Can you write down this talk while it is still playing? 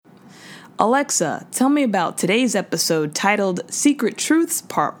Alexa, tell me about today's episode titled Secret Truths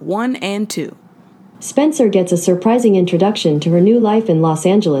Part 1 and 2. Spencer gets a surprising introduction to her new life in Los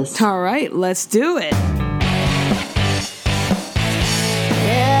Angeles. All right, let's do it.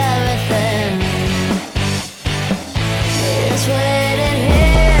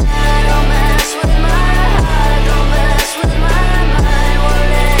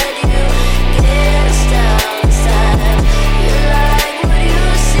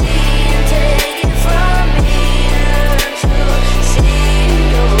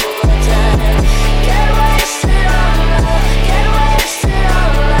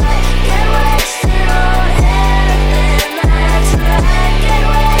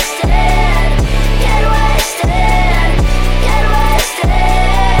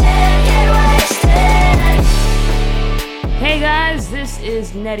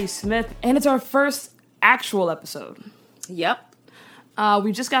 Nettie Smith, and it's our first actual episode. Yep.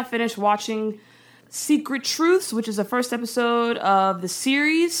 We just got finished watching Secret Truths, which is the first episode of the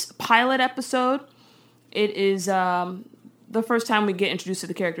series, pilot episode. It is the first time we get introduced to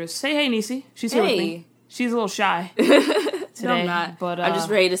the characters. Say hey, Nisi. She's here with me. She's a little shy today. No, I'm not. But I'm just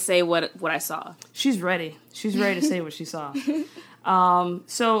ready to say what I saw. She's ready. She's ready to say what she saw.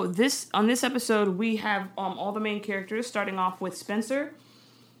 So on this episode, we have all the main characters, starting off with Spencer.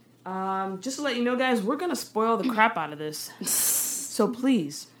 Just to let you know, guys, we're gonna spoil the crap out of this. So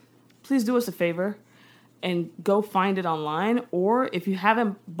please do us a favor and go find it online. Or if you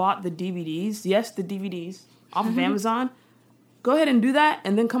haven't bought the DVDs, the DVDs off of Amazon, go ahead and do that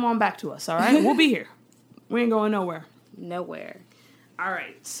and then come on back to us, all right? We'll be here. We ain't going nowhere. Nowhere. All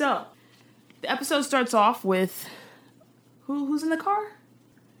right, so the episode starts off with who's in the car?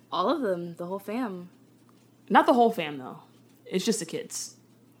 All of them, the whole fam. Not the whole fam, though. It's just the kids.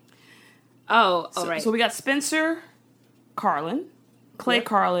 Right. So we got Spencer Carlin, Clay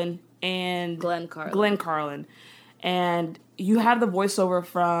Carlin, and Glenn Carlin. Glenn Carlin. And you have the voiceover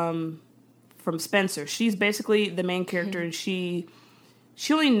from Spencer. She's basically the main character, and she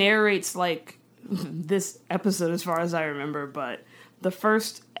only narrates, like, this episode as far as I remember, but the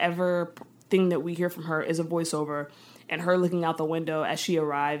first ever thing that we hear from her is a voiceover, and her looking out the window as she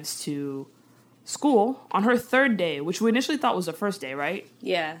arrives to school on her third day, which we initially thought was the first day, right?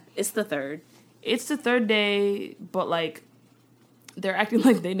 Yeah, it's the third. It's the third day, but, like, they're acting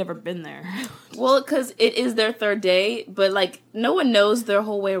like they've never been there. Well, because it is their third day, but, like, no one knows their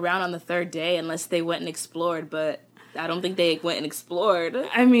whole way around on the third day unless they went and explored, but I don't think they went and explored.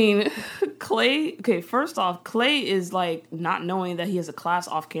 I mean, Clay, okay, first off, Clay is, like, not knowing that he has a class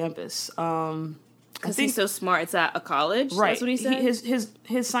off campus. Because he's so smart. It's at a college? Right. That's what he said?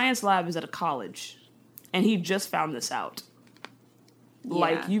 His science lab is at a college, and he just found this out. Yeah.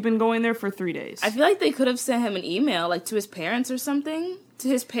 Like, you've been going there for 3 days. I feel like they could have sent him an email, like, to his parents or something. To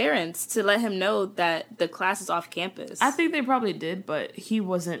his parents, to let him know that the class is off campus. I think they probably did, but he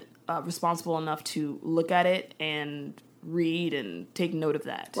wasn't responsible enough to look at it and read and take note of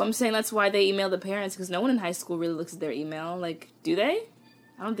that. Well, I'm saying that's why they emailed the parents, because no one in high school really looks at their email. Like, do they?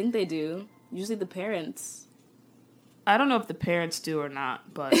 I don't think they do. Usually the parents. I don't know if the parents do or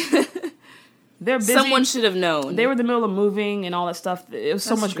not, but they're busy. Someone should have known. They were in the middle of moving and all that stuff. It was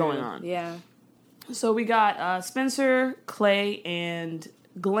so much going on. Yeah. So we got Spencer, Clay, and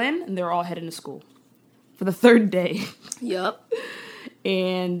Glenn, and they're all heading to school for the third day. Yep.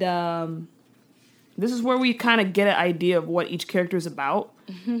 And this is where we kind of get an idea of what each character is about.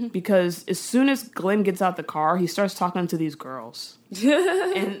 Because as soon as Glenn gets out the car, he starts talking to these girls.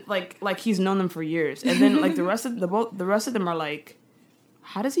 And like he's known them for years. And then like the rest of them are like,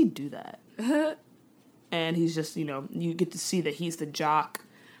 how does he do that? And he's just, you get to see that he's the jock,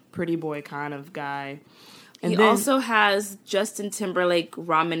 pretty boy kind of guy. And he also has Justin Timberlake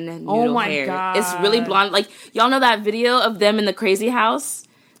ramen noodle oh my hair. God. It's really blonde. Like, y'all know that video of them in the crazy house?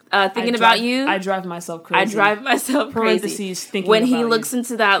 Thinking about you? I drive myself crazy. Parentheses, thinking when about he looks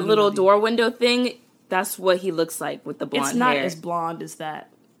into that little door window thing, that's what he looks like with the blonde hair. It's not as blonde as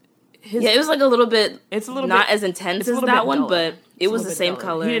that. It was like a little bit, it's a little not bit, as intense as that one, but it was the same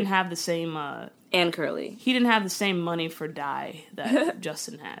color. He didn't have the same... and curly. He didn't have the same money for dye that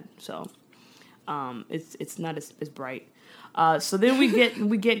Justin had, so it's not as bright. So then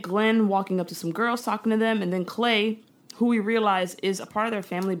we get Glenn walking up to some girls, talking to them, and then Clay, who we realize is a part of their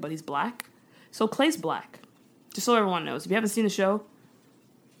family, but he's black. So Clay's black. Just so everyone knows. If you haven't seen the show,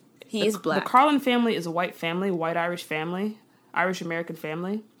 he is black. The Carlin family is a white family, white Irish family, Irish American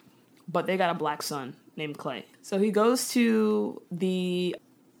family, but they got a black son named Clay. So he goes to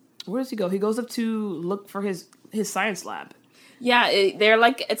where does he go? He goes up to look for his science lab. Yeah, they're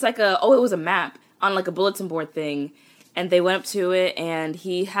like, it's like it was a map on like a bulletin board thing. And they went up to it, and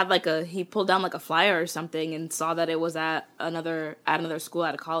he had he pulled down like a flyer or something, and saw that it was at another school,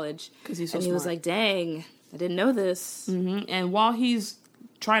 at a college. Because he's so and smart. he was like, "Dang, I didn't know this." Mm-hmm. And while he's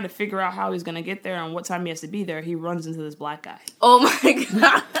trying to figure out how he's gonna get there and what time he has to be there, he runs into this black guy. Oh my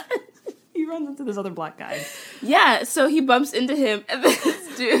god! He runs into this other black guy. Yeah, so he bumps into him, and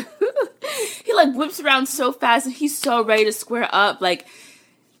this dude, he like whips around so fast, and he's so ready to square up, like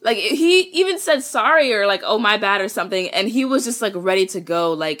he even said sorry or like, "Oh, my bad" or something, and he was just like ready to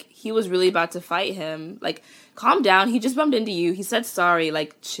go, like he was really about to fight him. Like, calm down, he just bumped into you, he said sorry,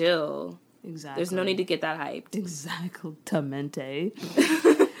 like chill. Exactly. There's no need to get that hyped. Exactamente.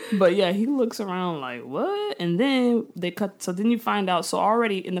 But yeah, he looks around like, what? And then then you find out, so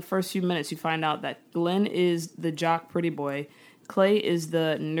already in the first few minutes, you find out that Glenn is the jock pretty boy. Clay is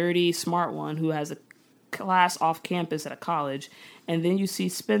the nerdy smart one who has a class off campus at a college. And then you see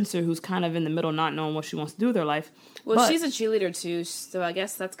Spencer, who's kind of in the middle, not knowing what she wants to do with her life. Well, she's a cheerleader too, so I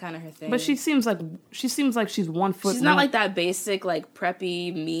guess that's kind of her thing. But she seems like she's 1 foot. She's not like that basic, like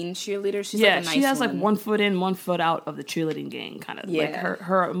preppy, mean cheerleader. She's like a nice she has one. like 1 foot in, 1 foot out of the cheerleading gang, kind of. Yeah. Like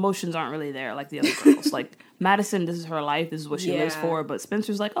her emotions aren't really there like the other girls. Like Madison, this is her life. This is what she lives for. But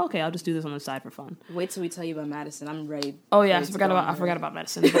Spencer's like, okay, I'll just do this on the side for fun. Wait till we tell you about Madison. I'm ready. Oh yeah, I forgot about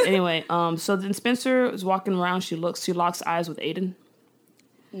Madison. But anyway, so then Spencer is walking around. She locks eyes with Aiden.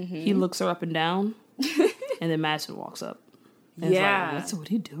 Mm-hmm. He looks her up and down, and then Madison walks up. And Yeah. Like, what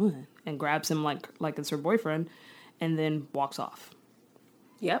are you doing? And grabs him like it's her boyfriend, and then walks off.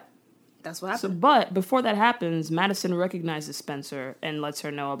 Yep. That's what happened. But before that happens, Madison recognizes Spencer and lets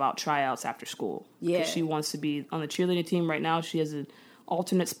her know about tryouts after school. Yeah. 'Cause she wants to be on the cheerleading team right now. She has an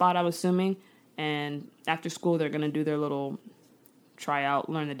alternate spot, I'm assuming. And after school, they're going to do their little tryout,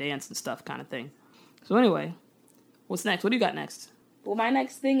 learn the dance and stuff kind of thing. So anyway, what's next? What do you got next? Well, my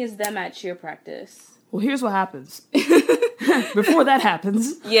next thing is them at cheer practice. Well, here's what happens. Before that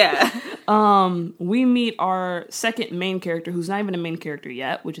happens, Yeah. we meet our second main character, who's not even a main character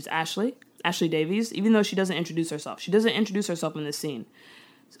yet, which is Ashley Davies, even though she doesn't introduce herself. She doesn't introduce herself in this scene.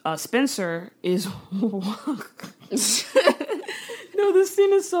 Spencer is... No, this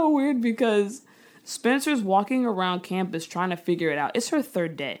scene is so weird because Spencer's walking around campus trying to figure it out. It's her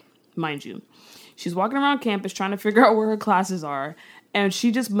third day, mind you. She's walking around campus trying to figure out where her classes are, and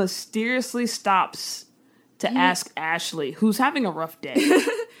she just mysteriously stops to ask Ashley, who's having a rough day.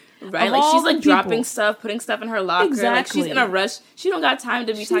 Right? Of Like, all she's the like dropping people. stuff, putting stuff in her locker. Like, Exactly. she's in a rush. She don't got time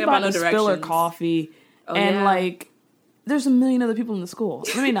to be She's talking about no to directions. spill her coffee, like, there's a million other people in the school.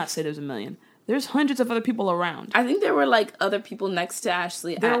 Let me not say there's a million. There's hundreds of other people around. I think there were like other people next to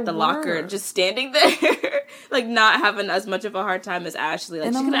Ashley at the locker, were. just standing there, like not having as much of a hard time as Ashley. Like,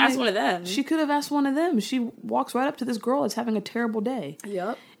 And she I'm could have asked like, one of them. She could have asked one of them. She walks right up to this girl that's having a terrible day.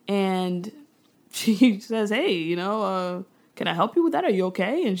 Yep. And she says, hey, can I help you with that? Are you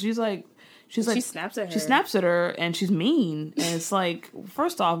okay? And she snaps at her. She snaps at her, and she's mean. And it's like,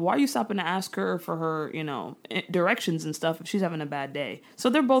 first off, why are you stopping to ask her for her, directions and stuff if she's having a bad day? So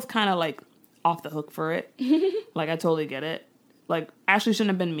they're both kind of like off the hook for it. Like, I totally get it. Like, Ashley shouldn't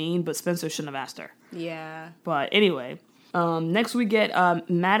have been mean, but Spencer shouldn't have asked her. Yeah. But anyway, next we get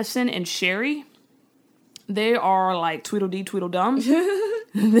Madison and Sherry. They are like Tweedledee, Tweedledum.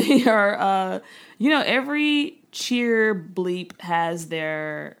 They are, every cheer bleep has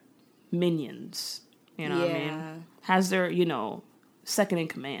their minions. You know what I mean? Has their, second in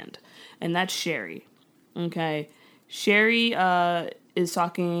command. And that's Sherry. Okay. Sherry they're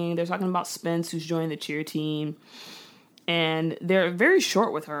talking about Spence, who's joining the cheer team. And they're very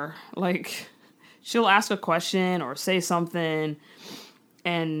short with her. Like, she'll ask a question or say something,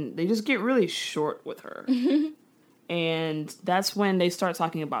 and they just get really short with her. And that's when they start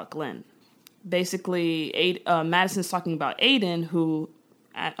talking about Glenn. Basically, Madison's talking about Aiden, who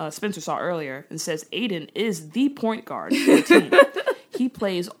Spencer saw earlier, and says Aiden is the point guard for the team. He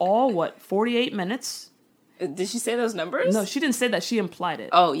plays all, 48 minutes? Did she say those numbers? No, she didn't say that. She implied it.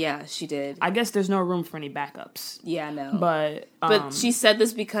 Oh, yeah, she did. I guess there's no room for any backups. Yeah, no. But she said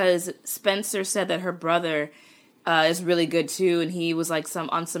this because Spencer said that her brother is really good too, and he was like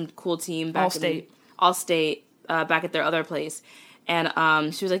on some cool team back All-State back at their other place.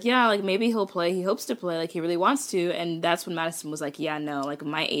 And she was like, yeah, like maybe he'll play. He hopes to play. Like, he really wants to. And that's when Madison was like, yeah, no, like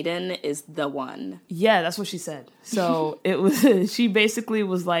my Aiden is the one. Yeah, that's what she said. So it was, she basically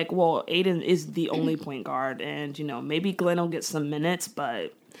was like, well, Aiden is the only point guard. And, maybe Glenn will get some minutes,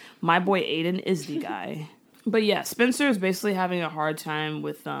 but my boy Aiden is the guy. But yeah, Spencer is basically having a hard time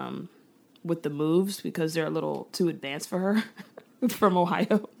with the moves because they're a little too advanced for her from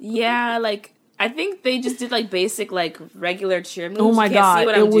Ohio. Yeah, like, I think they just did like basic, like regular cheer moves. Oh my Can't god, see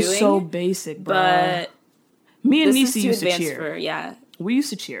what it I'm was doing, so basic, bro. But Me and This Nisi is too used to advanced cheer. for, yeah. We used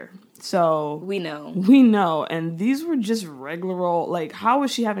to cheer. So We know. we know, and these were just regular old. Like, how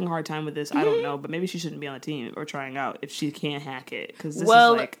is she having a hard time with this? I don't know, but maybe she shouldn't be on the team or trying out if she can't hack it. Because this is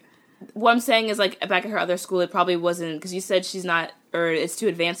like, what I'm saying is, like, back at her other school, it probably wasn't, because you said she's not, or it's too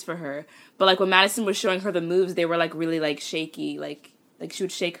advanced for her. But, like, when Madison was showing her the moves, they were, like, really, like, shaky. Like she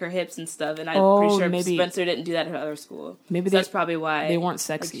would shake her hips and stuff. And I'm pretty sure maybe Spencer didn't do that at her other school. Maybe so that's probably why. they weren't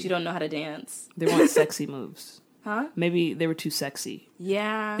sexy. Like, she don't know how to dance. They weren't sexy moves. Huh? Maybe they were too sexy.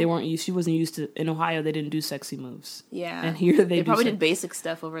 Yeah. They weren't used. She wasn't used to. In Ohio, they didn't do sexy moves. Yeah. And here they probably did basic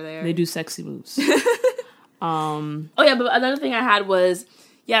stuff over there. They do sexy moves. Oh yeah, but another thing I had was,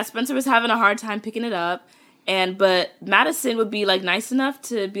 yeah, Spencer was having a hard time picking it up, but Madison would be like nice enough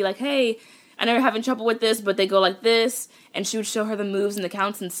to be like, hey, I know you're having trouble with this, but they go like this, and she would show her the moves and the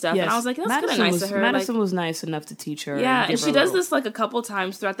counts and stuff. Yes. And I was like, that's kind of nice of her. Madison was nice enough to teach her. Yeah, and she does this like a couple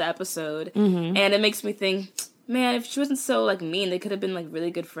times throughout the episode, and it makes me think, man, if she wasn't so like mean, they could have been like really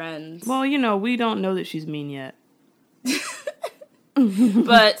good friends. Well, we don't know that she's mean yet.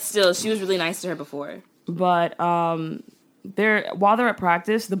 But still, she was really nice to her before. But while they're at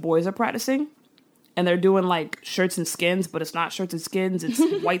practice, the boys are practicing, and they're doing like shirts and skins, but it's not shirts and skins; it's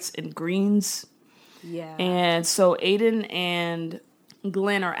whites and greens. Yeah. And so Aiden and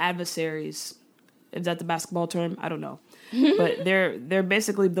Glenn are adversaries. Is that the basketball term? I don't know, but they're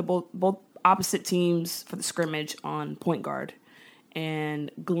basically the both opposite teams for the scrimmage on point guard,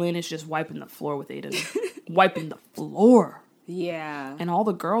 and Glenn is just wiping the floor with Aiden, wiping the floor. Yeah. And all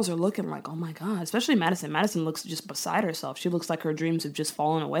the girls are looking like, oh my God, especially Madison. Madison looks just beside herself. She looks like her dreams have just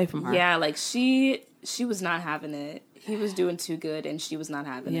fallen away from her. Yeah, like she was not having it. He was doing too good and she was not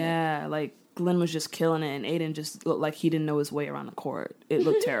having it. Yeah, like Glenn was just killing it and Aiden just looked like he didn't know his way around the court. It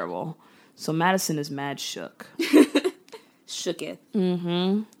looked terrible. So Madison is mad shook. Shooketh.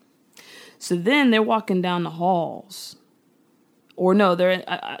 Mm-hmm. So then they're walking down the halls. Or no, they're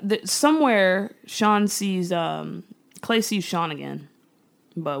somewhere Sean sees... Clay sees Sean again,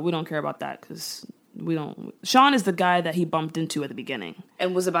 but we don't care about that because we don't. Sean is the guy that he bumped into at the beginning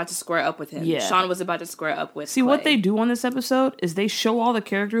and was about to square up with him. Yeah. Sean was about to square up with. See, Clay. what they do on this episode is they show all the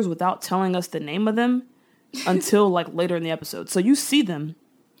characters without telling us the name of them until like later in the episode. So you see them,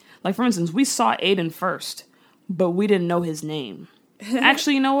 like for instance, we saw Aiden first, but we didn't know his name.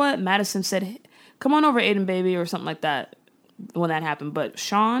 Actually, you know what? Madison said, hey, "Come on over, Aiden, baby," or something like that when that happened. But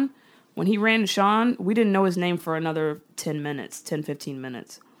Sean. When he ran to Sean, we didn't know his name for another 10 minutes, 10, 15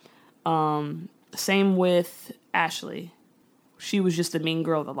 minutes. Same with Ashley. She was just the mean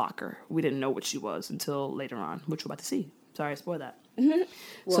girl of the locker. We didn't know what she was until later on, which we're about to see. Sorry, I spoiled that. Mm-hmm.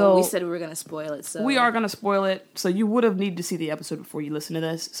 Well, so, we said we were going to spoil it, so... We are going to spoil it, so you would have needed to see the episode before you listen to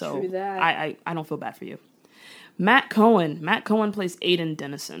this. So True that. I don't feel bad for you. Matt Cohen plays Aiden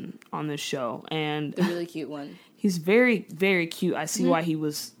Dennison on this show. And the really cute one. He's very, very cute. I see why he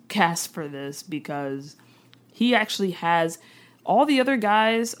was cast for this because he actually has all the other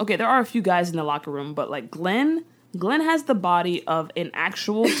guys. Okay, there are a few guys in the locker room, but like Glenn has the body of an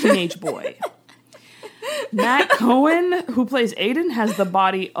actual teenage boy. Matt Cohen, who plays Aiden, has the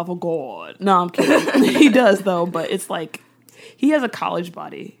body of a god. No, I'm kidding. He does though, but it's like he has a college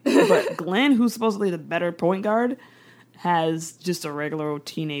body. But Glenn, who's supposedly the better point guard, has just a regular old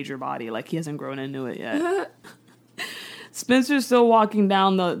teenager body. Like he hasn't grown into it yet. Spencer's still walking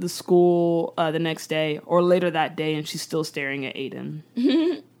down the school the next day or later that day, and she's still staring at Aiden.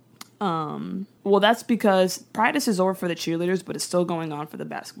 Well, that's because practice is over for the cheerleaders, but it's still going on for the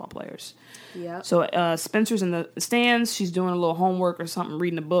basketball players. Yeah. So Spencer's in the stands. She's doing a little homework or something,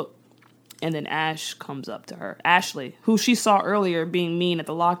 reading a book, and then Ash comes up to her. Ashley, who she saw earlier being mean at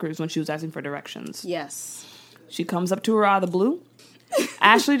the lockers when she was asking for directions. Yes. She comes up to her out of the blue.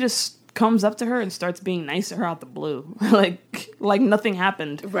 Ashley just comes up to her and starts being nice to her out the blue. like nothing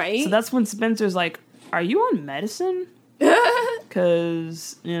happened. Right. So that's when Spencer's like, are you on medicine?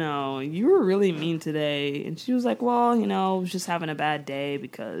 Because, you were really mean today. And she was like, well, I was just having a bad day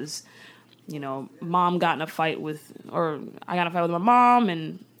because, mom got in a fight I got in a fight with my mom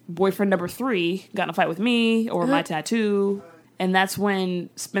and boyfriend number 3 got in a fight with me over my tattoo. And that's when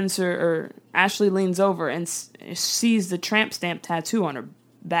Ashley leans over and sees the tramp stamp tattoo on her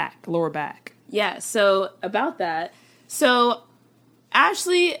lower back. Yeah, so about that. So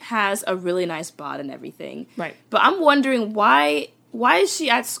Ashley has a really nice bod and everything. Right. But I'm wondering why is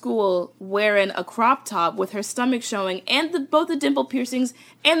she at school wearing a crop top with her stomach showing and both the dimple piercings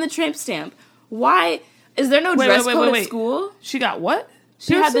and the tramp stamp? Why is there no dress code at school? She got what?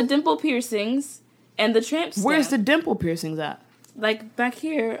 She had the dimple piercings and the tramp stamp. Where's the dimple piercings at? Like back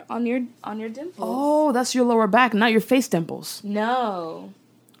here on your dimples. Oh, that's your lower back, not your face dimples. No.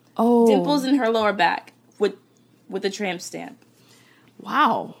 Oh. Dimples in her lower back with with a tramp stamp.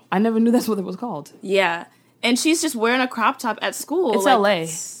 Wow. I never knew that's what it was called. Yeah. And she's just wearing a crop top at school. It's like, LA.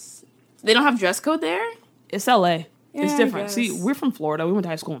 They don't have dress code there? It's LA. Yeah, it's I different. guess. See, we're from Florida. We went to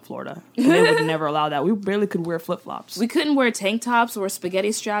high school in Florida. And they would never allow that. We barely could wear flip-flops. We couldn't wear tank tops or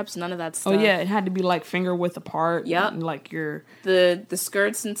spaghetti straps, none of that stuff. Oh, yeah. It had to be, like, finger width apart. Yep. And, like, your... The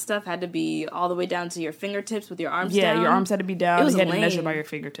skirts and stuff had to be all the way down to your fingertips with your arms down. Yeah, your arms had to be down. It was You had to lame. measure by your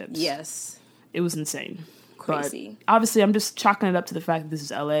fingertips. Yes. It was insane. Crazy. But obviously, I'm just chalking it up to the fact that this is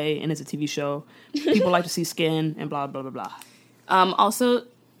LA and it's a TV show. People like to see skin and blah, blah, blah, blah. Also,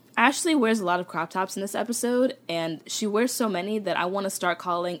 Ashley wears a lot of crop tops in this episode, and she wears so many that I want to start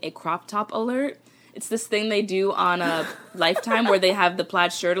calling a crop top alert. It's this thing they do on a Lifetime where they have the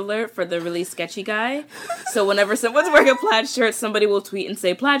plaid shirt alert for the really sketchy guy. So whenever someone's wearing a plaid shirt, somebody will tweet and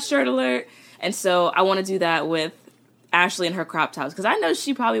say plaid shirt alert. And so I want to do that with Ashley and her crop tops, because I know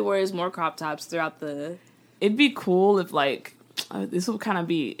she probably wears more crop tops throughout the... It'd be cool if, like, this would kind of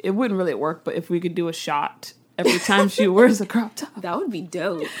be... It wouldn't really work, but if we could do a shot every time she wears a crop top, That would be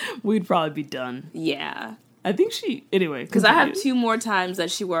dope. we'd probably be done. Yeah. I think she... Anyway. Because I have continue. 2 more times that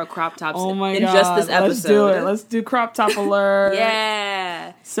she wore a crop top in just this episode. Let's do it. Let's do crop top alert.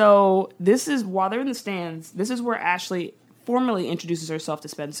 Yeah. So this is, while they're in the stands, this is where Ashley formally introduces herself to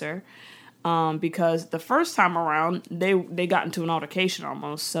Spencer. Because the first time around, they got into an altercation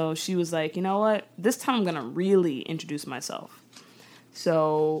almost. So she was like, you know what? This time I'm going to really introduce myself.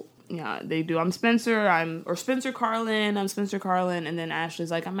 So, yeah, they do. I'm Spencer. Spencer Carlin. I'm Spencer Carlin. And then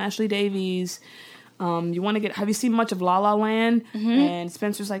Ashley's like, I'm Ashley Davies. Have you seen much of La La Land? Mm-hmm. And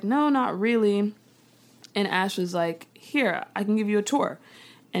Spencer's like, no, not really. And Ashley's like, here, I can give you a tour.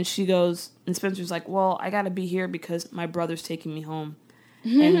 And Spencer's like, well, I got to be here because my brother's taking me home.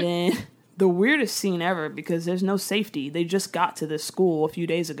 Mm-hmm. And then the weirdest scene ever, because there's no safety. They just got to this school a few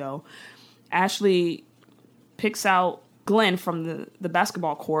days ago. Ashley picks out Glenn from the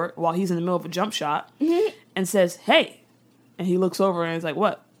basketball court while he's in the middle of a jump shot and says, hey. And he looks over and is like,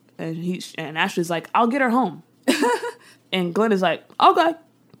 what? And Ashley's like, I'll get her home. And Glenn is like, okay.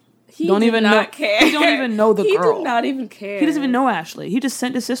 He don't even care. He don't even know the girl. He did not even care. He doesn't even know Ashley. He just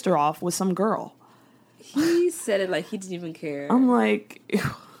sent his sister off with some girl. He said it like he didn't even care. I'm like,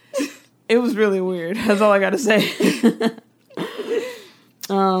 it was really weird. That's all I gotta say.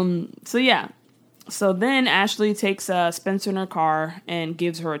 So yeah. So then Ashley takes Spencer in her car and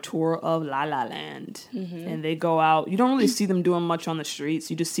gives her a tour of La La Land. Mm-hmm. And they go out. You don't really see them doing much on the streets.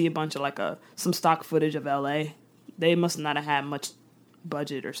 You just see a bunch of some stock footage of LA. They must not have had much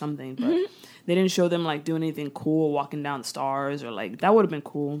budget or something, but they didn't show them doing anything cool, walking down the stars, or that would have been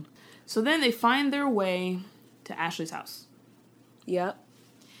cool. So then they find their way to Ashley's house. Yep.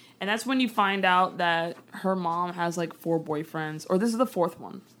 And that's when you find out that her mom has 4 boyfriends, or this is the 4th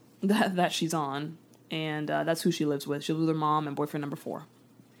one that she's on, and that's who she lives with. She lives with her mom and boyfriend number 4.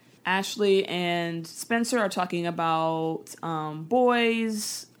 Ashley and Spencer are talking about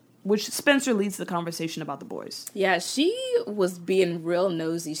boys, which Spencer leads the conversation about the boys. Yeah, she was being real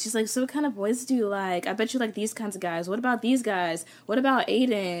nosy. She's like, so what kind of boys do you like? I bet you like these kinds of guys. What about these guys? What about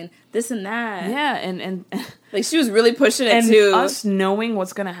Aiden? This and that. Yeah, and she was really pushing it, and too. Us knowing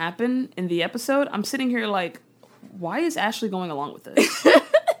what's going to happen in the episode, I'm sitting here why is Ashley going along with this?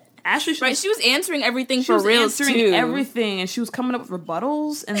 Ashley right, she was answering everything for real, too. Everything, and she was coming up with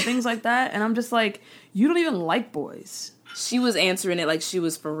rebuttals and things like that, and I'm just like, you don't even like boys. She was answering it like she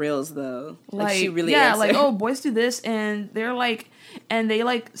was for reals, though. She really answered. Oh, boys do this, and they're and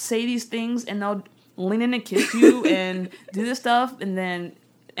they say these things, and they'll lean in and kiss you and do this stuff, and then,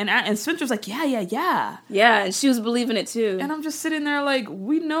 and Spencer's like, yeah. Yeah, and she was believing it, too. And I'm just sitting there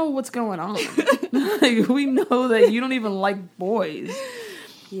we know what's going on. We know that you don't even like boys.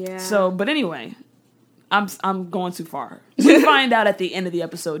 Yeah. So, but anyway, I'm going too far. We find out at the end of the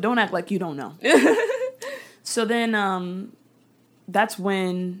episode. Don't act like you don't know. So then, that's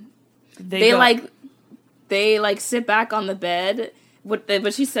when they sit back on the bed.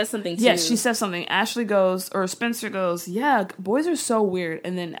 But she says something too. Yeah, she says something. Spencer goes, yeah, boys are so weird.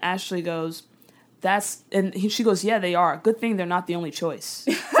 And then Ashley goes, she goes, yeah, they are. Good thing they're not the only choice.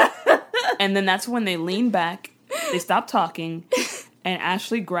 And then that's when they lean back, they stop talking, and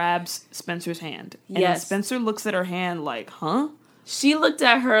Ashley grabs Spencer's hand. And then Spencer looks at her hand like, huh? She looked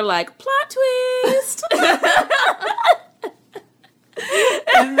at her like, plot twist!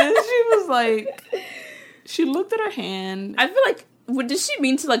 And then she looked at her hand. I feel like, did she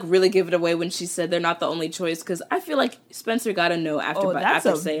mean to really give it away when she said they're not the only choice? Because I feel like Spencer got to know after saying that.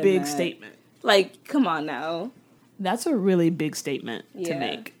 That's a big statement. Come on now. That's a really big statement to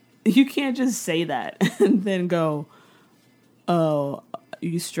make. You can't just say that and then go, oh,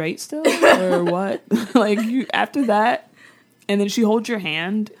 you straight still or what? Like you after that, and then she holds your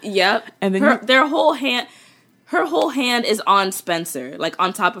hand. Yep. And then her whole hand is on Spencer, like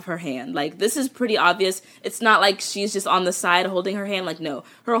on top of her hand. Like this is pretty obvious. It's not like she's just on the side holding her hand. Like no,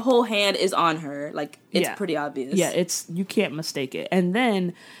 her whole hand is on her. Like it's pretty obvious. Yeah, you can't mistake it. And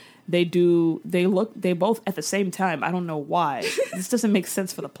then they both at the same time. I don't know why. This doesn't make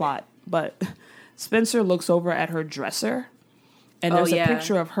sense for the plot, but Spencer looks over at her dresser, and there's a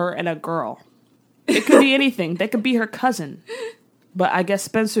picture of her and a girl. It could be anything. That could be her cousin. But I guess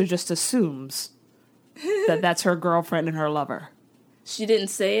Spencer just assumes that that's her girlfriend and her lover. She didn't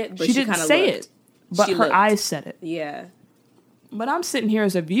say it, but she didn't say it. But her eyes said it. Yeah. But I'm sitting here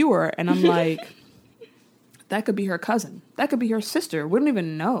as a viewer, and I'm like, that could be her cousin. That could be her sister. We don't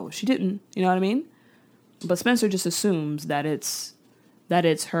even know. She didn't. You know what I mean? But Spencer just assumes that it's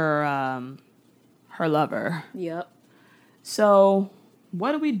her her lover. Yep. So,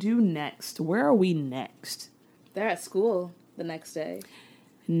 what do we do next? Where are we next? They're at school the next day.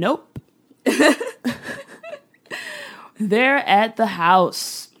 Nope. They're at the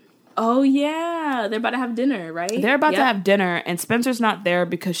house. Oh, yeah. They're about to have dinner, right? They're about to have dinner, and Spencer's not there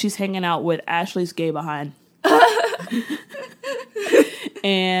because she's hanging out with Ashley's gay behind.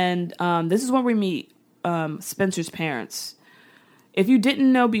 And this is where we meet Spencer's parents. If you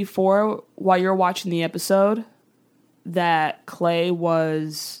didn't know before, while you're watching the episode, that Clay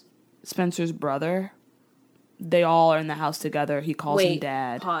was Spencer's brother, they all are in the house together. He calls him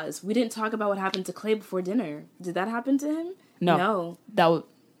Dad. Pause. We didn't talk about what happened to Clay before dinner. Did that happen to him? No. That was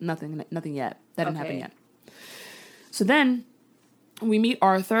nothing yet. That didn't happen yet. So then we meet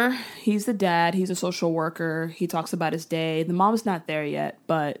Arthur. He's the dad. He's a social worker. He talks about his day. The mom's not there yet,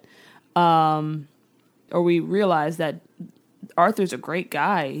 but or we realize that Arthur's a great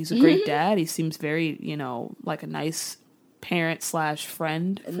guy. He's a great dad. He seems very, like a nice parent /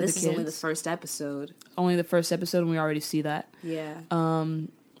 friend for the kids. And this is only the first episode. Only the first episode, and we already see that. Yeah.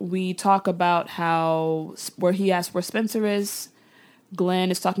 We talk about where he asked where Spencer is.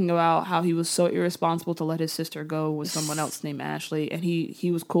 Glenn is talking about how he was so irresponsible to let his sister go with someone else named Ashley, and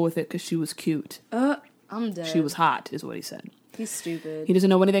he was cool with it because she was cute. I'm dead. She was hot, is what he said. He's stupid. He doesn't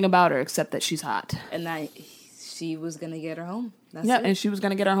know anything about her except that she's hot. And that she was going to get her home. That's it. And she was going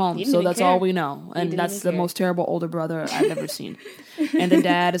to get her home. So that's all we know. And that's the most terrible older brother I've ever seen. And the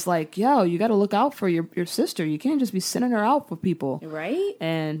dad is like, yo, you got to look out for your sister. You can't just be sending her out for people. Right?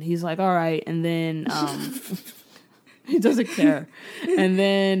 And he's like, all right. And then he doesn't care. And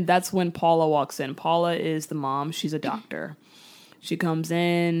then that's when Paula walks in. Paula is the mom. She's a doctor. She comes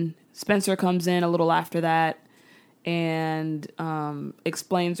in. Spencer comes in a little after that. And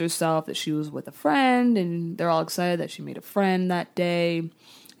explains herself that she was with a friend, and they're all excited that she made a friend that day,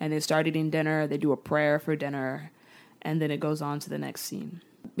 and they start eating dinner. They do a prayer for dinner, and then it goes on to the next scene.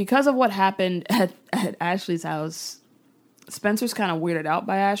 Because of what happened at Ashley's house, Spencer's kind of weirded out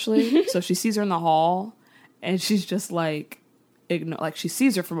by Ashley, so she sees her in the hall, and she's just like she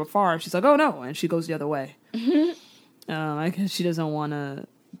sees her from afar, and she's like, oh no, and she goes the other way. I guess she doesn't want to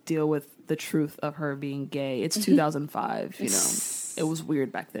deal with the truth of her being gay. It's 2005, it was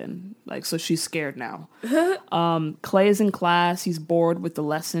weird back then. So she's scared now. Clay is in class. He's bored with the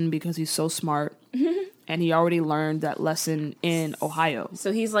lesson because he's so smart. And he already learned that lesson in Ohio.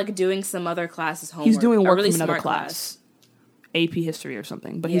 So he's doing some other class's homework. He's doing work really from another class. AP history or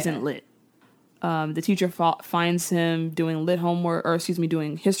something, but he's in lit. The teacher finds him doing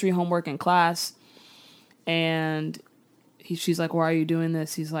doing history homework in class. And she's like, why are you doing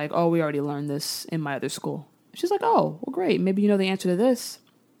this? He's like, oh, we already learned this in my other school. She's like, oh, well, great. Maybe you know the answer to this.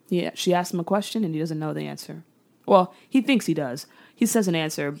 Yeah, she asked him a question, and he doesn't know the answer. Well, he thinks he does. He says an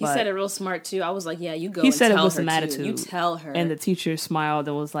answer, but... He said it real smart, too. I was like, yeah, you go and tell her, He said it with some attitude. You tell her. And the teacher smiled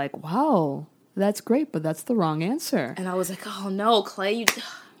and was like, wow, that's great, but that's the wrong answer. And I was like, oh, no, Clay, you...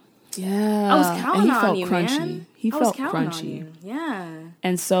 Yeah. I was counting on you, crunchy. Man. He felt counting crunchy. On you. Yeah.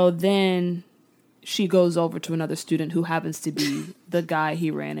 And so then she goes over to another student who happens to be the guy he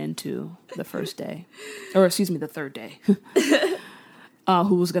ran into the first day. Or, the third day.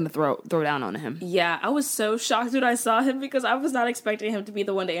 Who was going to throw down on him. Yeah, I was so shocked when I saw him because I was not expecting him to be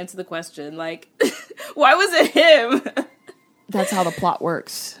the one to answer the question. Why was it him? That's how the plot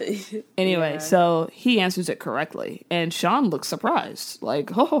works. Anyway, so he answers it correctly. And Sean looks surprised. I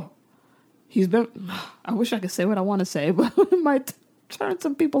wish I could say what I want to say, but it might turn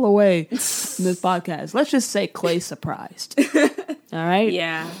some people away in this podcast. Let's just say Clay's surprised. All right?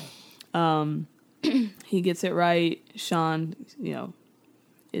 Yeah. He gets it right. Sean,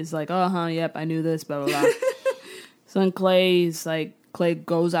 is like, yep, I knew this, blah, blah, blah. So then Clay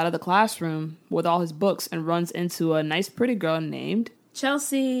goes out of the classroom with all his books and runs into a nice, pretty girl named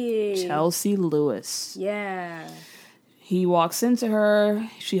Chelsea Lewis. Yeah. He walks into her.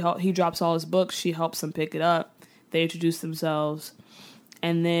 He drops all his books. She helps him pick it up. They introduce themselves.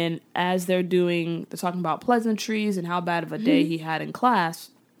 And then as they're talking about pleasantries and how bad of a day he had in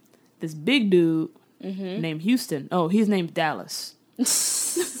class, this big dude named Houston. Oh, he's named Dallas. I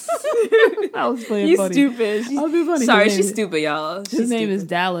was playing funny. He's stupid. Funny. Sorry, she's stupid, y'all. His name is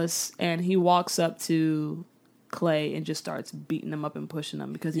Dallas, and he walks up to Clay and just starts beating him up and pushing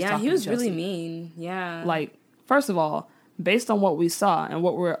him because he's talking to he was Chelsea. really mean. Yeah. Like, first of all, based on what we saw and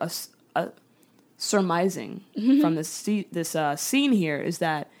what we're surmising from this scene here is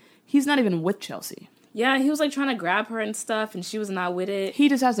that he's not even with Chelsea. Yeah, he was like trying to grab her and stuff, and she was not with it. He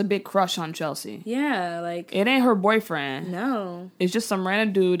just has a big crush on Chelsea. Yeah, like... It ain't her boyfriend. No. It's just some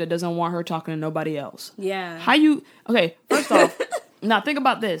random dude that doesn't want her talking to nobody else. Yeah. Okay, first off, now think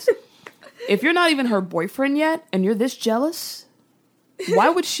about this. If you're not even her boyfriend yet, and you're this jealous, why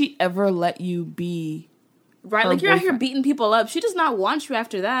would she ever let you be... Right, like you're out here beating people up. She does not want you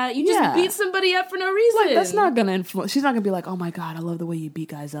after that. You just beat somebody up for no reason. Like, that's not gonna influence. She's not gonna be like, "Oh my god, I love the way you beat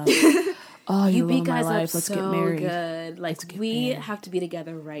guys up. Oh, you beat guys up. Let's get married. Good. Like we have to be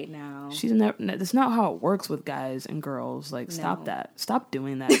together right now." That's not how it works with guys and girls. Like, stop that. Stop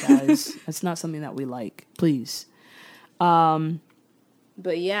doing that, guys. That's not something that we like. Please. But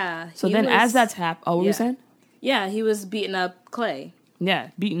yeah. So then, as that's happened, what were you saying? Yeah, he was beating up Clay. Yeah,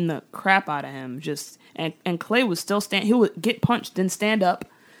 beating the crap out of him. And Clay was still he would get punched, then stand up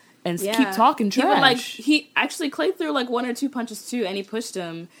and keep talking trash. Clay threw like 1 or 2 punches too, and he pushed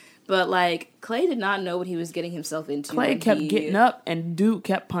him. But like Clay did not know what he was getting himself into. Clay kept getting up, and dude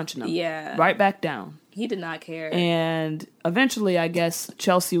kept punching him. Yeah, right back down. He did not care. And eventually, I guess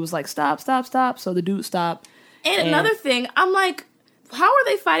Chelsea was like, "Stop, stop, stop!" So the dude stopped. And another thing, I'm like, how are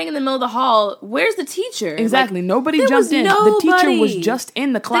they fighting in the middle of the hall? Where's the teacher? Exactly. Like, nobody jumped in. The teacher was just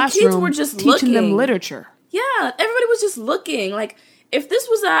in the classroom. The kids were just teaching them literature. Yeah, everybody was just looking. Like, if this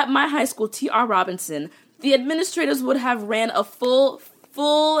was at my high school, T.R. Robinson, the administrators would have ran a full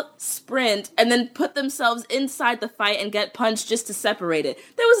sprint and then put themselves inside the fight and get punched just to separate it.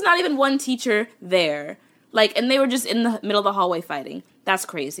 There was not even one teacher there. Like, and they were just in the middle of the hallway fighting. That's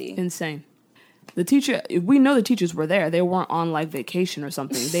crazy. Insane. We know the teachers were there. They weren't on, like, vacation or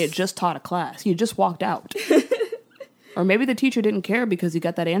something. They had just taught a class. He had just walked out. Or maybe the teacher didn't care because he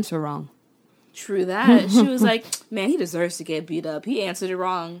got that answer wrong. True that. She was like, man, he deserves to get beat up. He answered it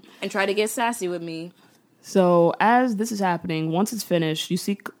wrong and tried to get sassy with me. So, as this is happening, once it's finished, you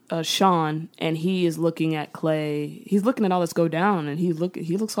see Sean, and he is looking at Clay. He's looking at all this go down, and he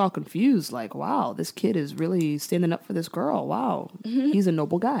looks all confused, like, wow, this kid is really standing up for this girl. Wow, he's a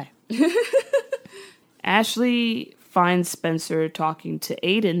noble guy. Ashley finds Spencer talking to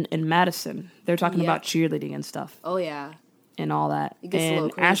Aiden and Madison. They're talking about cheerleading and stuff. Oh, yeah. And all that. It gets a little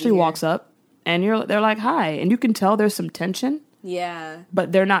crazy Ashley walks up, and they're like, hi. And you can tell there's some tension. Yeah.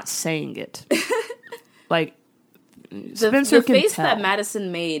 But they're not saying it. Like, Spencer the can face tell. that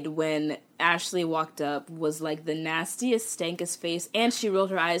Madison made when Ashley walked up was like the nastiest, stankest face, and she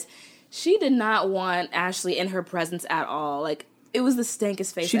rolled her eyes. She did not want Ashley in her presence at all. Like, it was the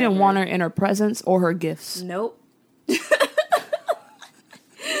stankest face. She didn't want her in her presence or her gifts. Nope.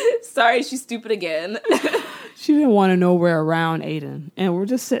 Sorry, she's stupid again. She didn't want to know we're around Aiden. And we're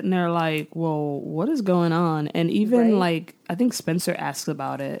just sitting there like, well, what is going on? And even like, I think Spencer asks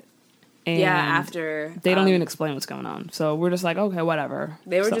about it. And after. They don't even explain what's going on. So we're just like, okay, whatever.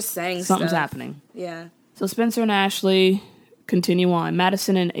 They were just saying something's stuff. happening. Yeah. So Spencer and Ashley continue on.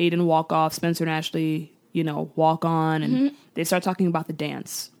 Madison and Aiden walk off. Spencer and Ashley, walk on. And they start talking about the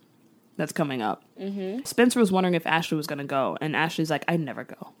dance that's coming up. Mm-hmm. Spencer was wondering if Ashley was going to go. And Ashley's like, I never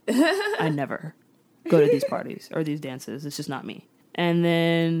go. I never go to these parties or these dances. It's just not me. And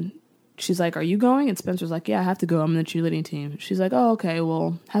then she's like, are you going? And Spencer's like, yeah, I have to go. I'm in the cheerleading team. She's like, oh, okay,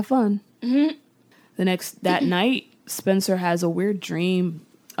 well, have fun. Mm-hmm. That night, Spencer has a weird dream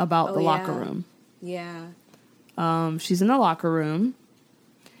about the locker room. Yeah. She's in the locker room,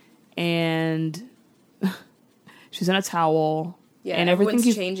 and she's in a towel. Yeah, and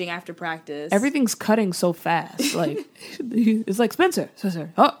everyone's changing after practice. Everything's cutting so fast. Like, it's like, Spencer.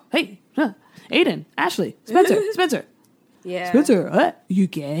 Oh, hey, Aiden, Ashley, Spencer. Yeah. Spencer, what? You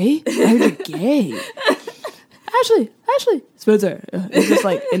gay? I heard you're gay. Ashley, Spencer. It's just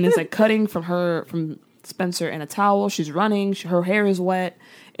like, and it's like cutting from Spencer in a towel. She's running. Her hair is wet.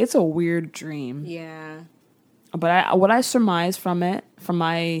 It's a weird dream. Yeah. But what I surmise from it, from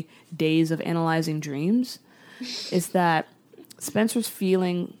my days of analyzing dreams, is that Spencer's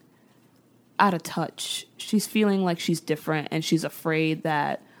feeling out of touch. She's feeling like she's different, and she's afraid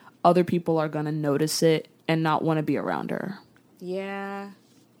that other people are going to notice it and not want to be around her. Yeah.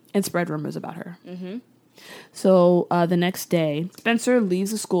 and spread rumors about her. Mm-hmm. So the next day, Spencer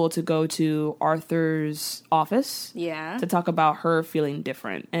leaves the school to go to Arthur's office. Yeah. To talk about her feeling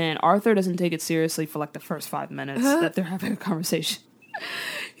different. And Arthur doesn't take it seriously for like the first 5 minutes that they're having a conversation.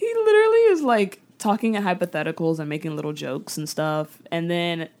 He literally is like talking in hypotheticals and making little jokes and stuff. And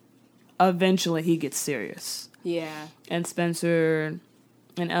then eventually he gets serious. Yeah. And Spencer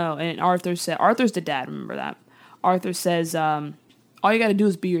and Arthur said, Arthur's the dad, remember that. Arthur says, all you got to do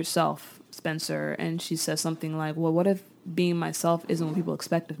is be yourself, Spencer. And she says something like, well, what if being myself isn't what people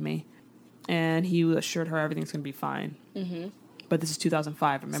expect of me? And he assured her everything's going to be fine. Mm-hmm. But this is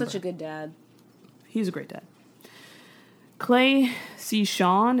 2005, remember? Such a good dad. He's a great dad. Clay sees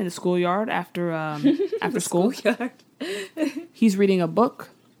Sean in the schoolyard after school. Schoolyard. He's reading a book.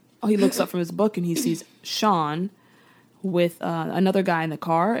 Oh, he looks up from his book and he sees Sean with another guy in the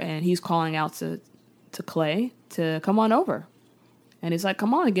car, and he's calling out to Clay to come on over. And he's like,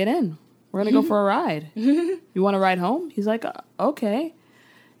 come on, get in. We're going to go for a ride. You want to ride home? He's like, okay.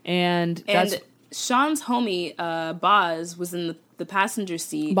 And Sean's homie, Boz, was in the passenger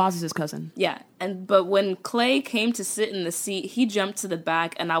seat. Boz is his cousin. Yeah. But when Clay came to sit in the seat, he jumped to the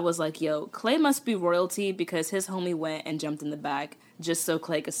back, and I was like, yo, Clay must be royalty because his homie went and jumped in the back just so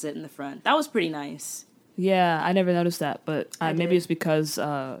Clay could sit in the front. That was pretty nice. Yeah, I never noticed that, but maybe it's because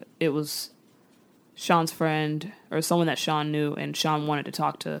it was Sean's friend or someone that Sean knew, and Sean wanted to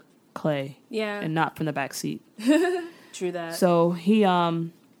talk to Clay. Yeah. And not from the back seat. True that. So he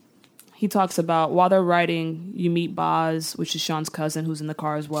talks about, while they're riding, you meet Boz, which is Sean's cousin, who's in the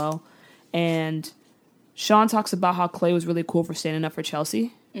car as well. And Sean talks about how Clay was really cool for standing up for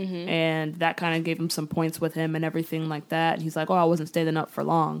Chelsea. Mm-hmm. And that kind of gave him some points with him and everything like that. And he's like, oh, I wasn't standing up for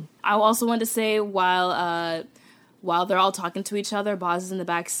long. I also wanted to say, while they're all talking to each other, Boz is in the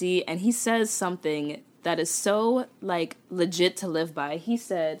back seat, and he says something that is so, like, legit to live by. He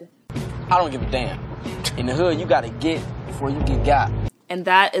said, I don't give a damn. In the hood, you gotta get before you get got. And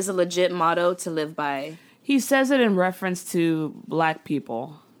that is a legit motto to live by. He says it in reference to black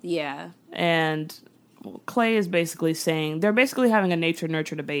people. Yeah. And Clay is basically saying, they're basically having a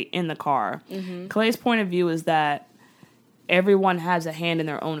nature-nurture debate in the car. Mm-hmm. Clay's point of view is that everyone has a hand in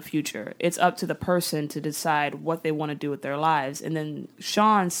their own future. It's up to the person to decide what they want to do with their lives. And then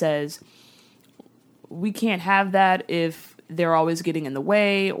Sean says, we can't have that if they're always getting in the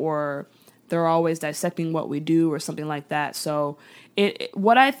way or they're always dissecting what we do or something like that. So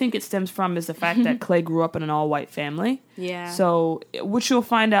what I think it stems from is the fact that Clay grew up in an all-white family. Yeah. So, which you'll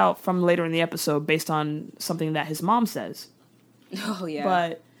find out from later in the episode based on something that his mom says. Oh, yeah.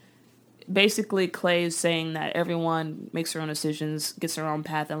 But basically, Clay is saying that everyone makes their own decisions, gets their own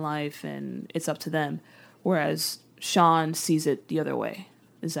path in life, and it's up to them. Whereas Sean sees it the other way,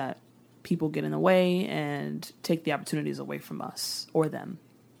 is that people get in the way and take the opportunities away from us or them.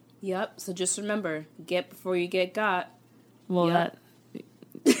 Yep. So just remember, get before you get got. Well, yep.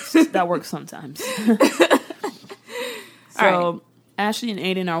 that works sometimes. So right. Ashley and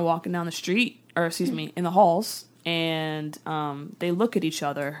Aiden are walking down the street, or excuse me, in the halls, and they look at each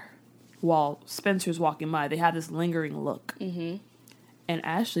other while Spencer's walking by. They have this lingering look. Mm-hmm. And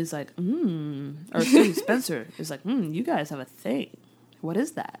Ashley's like, or excuse me, Spencer is like, you guys have a thing. What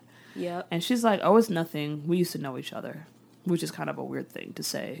is that? Yep. And she's like, oh, it's nothing. We used to know each other, which is kind of a weird thing to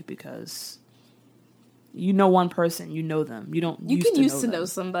say because you know one person, you know them. You don't. You can used to know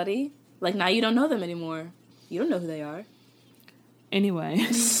somebody. Like now, you don't know them anymore. You don't know who they are. Anyway,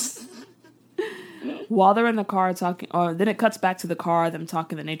 while they're in the car talking, then it cuts back to the car, them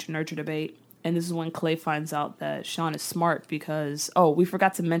talking the nature-nurture debate. And this is when Clay finds out that Sean is smart because, we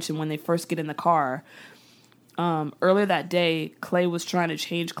forgot to mention when they first get in the car. Earlier that day, Clay was trying to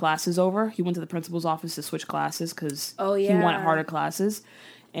change classes over. He went to the principal's office to switch classes because he wanted harder classes.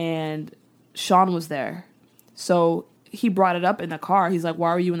 And Sean was there. So he brought it up in the car. He's like,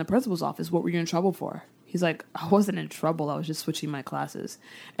 why were you in the principal's office? What were you in trouble for? He's like, I wasn't in trouble. I was just switching my classes.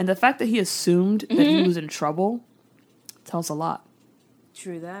 And the fact that he assumed that he was in trouble tells a lot.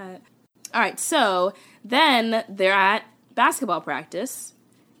 True that. All right, so then they're at basketball practice.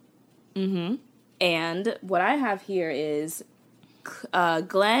 Mm-hmm. And what I have here is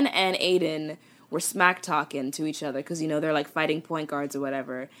Glenn and Aiden were smack talking to each other because, they're like fighting point guards or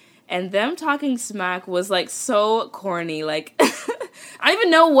whatever. And them talking smack was like so corny. Like, I don't even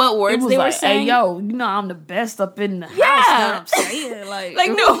know what words they were saying. Hey, yo, I'm the best up in the house. You know what I'm saying?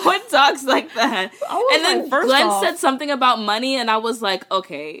 Like no one talks like that. And then like, Glenn said something about money, and I was like,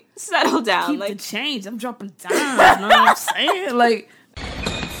 okay, settle down. Keep the change. I'm dropping down. You know what I'm saying? Like,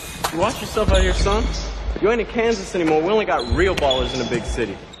 you watch yourself out here, son. You ain't in Kansas anymore. We only got real ballers in the big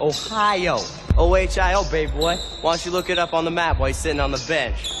city. Ohio. OHIO, baby boy. Why don't you look it up on the map while you're sitting on the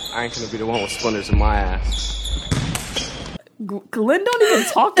bench? I ain't gonna be the one with splinters in my ass. Glenn don't even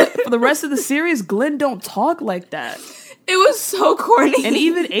talk for the rest of the series. Glenn don't talk like that. It was so corny. And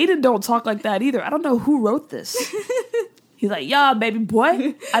even Aiden don't talk like that either. I don't know who wrote this. He's like, yeah, baby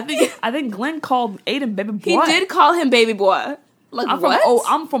boy. I think Glenn called Aiden baby boy. He did call him baby boy. Like,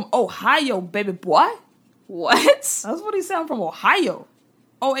 I'm from Ohio, baby boy. What? That's what he said. I'm from Ohio.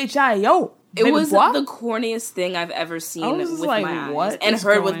 OHIO. It was boy. the corniest thing I've ever seen I was with like, my eyes what and is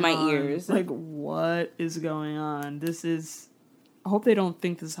heard with going my on? ears. Like, what is going on? This is. I hope they don't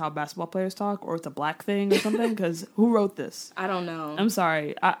think this is how basketball players talk, or it's a black thing or something. Because who wrote this? I don't know. I'm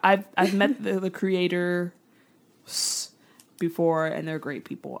sorry. I've met the creator before, and they're great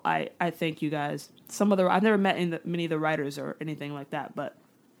people. I thank you guys. I've never met many of the writers or anything like that, but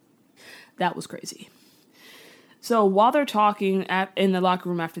that was crazy. So while they're talking in the locker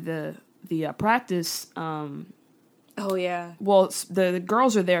room after the practice, oh yeah. well, the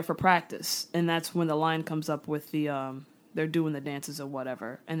girls are there for practice, and that's when the line comes up with the they're doing the dances or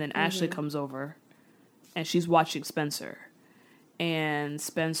whatever, and then Ashley comes over, and she's watching Spencer, and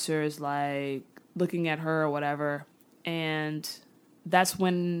Spencer is like looking at her or whatever, and that's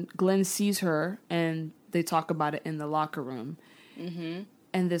when Glenn sees her, and they talk about it in the locker room,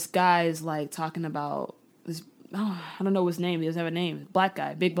 and this guy is like talking about this. Oh, I don't know his name. He doesn't have a name. Black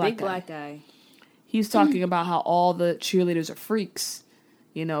guy, big black guy. He's talking about how all the cheerleaders are freaks.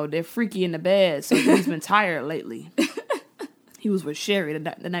 You know, they're freaky in the bed, so he's been tired lately. He was with Sherry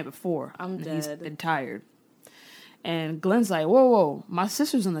the night before. He's been tired. And Glenn's like, whoa, my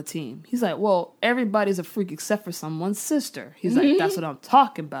sister's on the team. He's like, well, everybody's a freak except for someone's sister. He's like, that's what I'm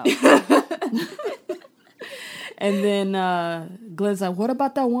talking about. And then Glenn's like, what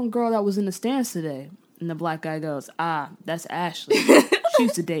about that one girl that was in the stands today? And the black guy goes, that's Ashley. She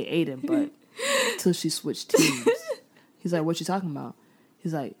used to date Aiden, but until she switched teams. He's like, what you talking about?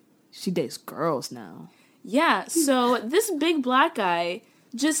 He's like, she dates girls now. Yeah, so this big black guy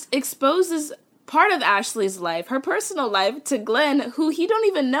just exposes part of Ashley's life, her personal life, to Glenn, who he don't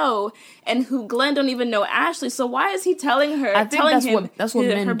even know, and who Glenn don't even know Ashley. So why is he telling her? I think that's what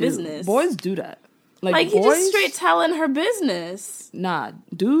men her do. Business? Boys do that. Like he just straight telling her business. Nah,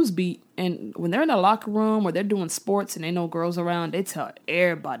 dudes and when they're in the locker room or they're doing sports and ain't no girls around, they tell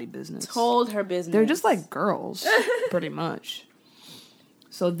everybody business. Told her business. They're just like girls, pretty much.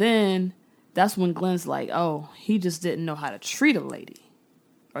 So then that's when Glenn's like, oh, he just didn't know how to treat a lady.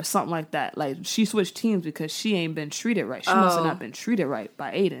 Or something like that. Like, she switched teams because she ain't been treated right. She must have not been treated right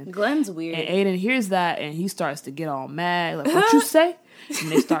by Aiden. Glenn's weird. And Aiden hears that, and he starts to get all mad. Like, what you say? And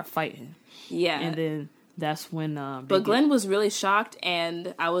they start fighting. Yeah. And then that's when... but Glenn was really shocked,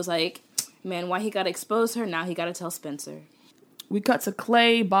 and I was like, man, why he gotta expose her? Now he gotta tell Spencer. We cut to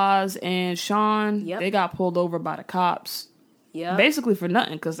Clay, Boz, and Sean. Yep. They got pulled over by the cops. Yeah. Basically for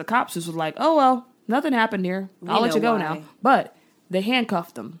nothing, because the cops just was like, oh, well, nothing happened here. I'll let you go now. But... they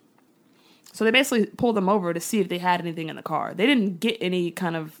handcuffed them. So they basically pulled them over to see if they had anything in the car. They didn't get any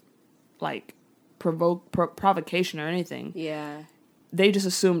kind of, like, provocation or anything. Yeah. They just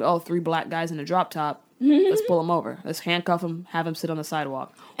assumed, 3 black guys in a drop top. Let's pull them over. Let's handcuff them, have them sit on the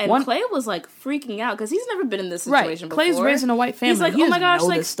sidewalk. And Clay was, like, freaking out because he's never been in this situation before. Clay's raised in a white family. He's like, he oh my gosh, know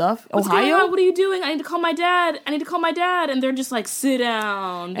like, this stuff. What's Ohio? going on? What are you doing? I need to call my dad. And they're just like, sit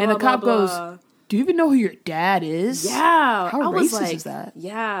down. Blah, and the cop blah, goes... blah. Do you even know who your dad is? Yeah. How racist is that?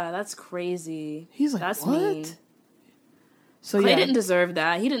 Yeah, that's crazy. He's like, that's what? Mean. So Clay didn't deserve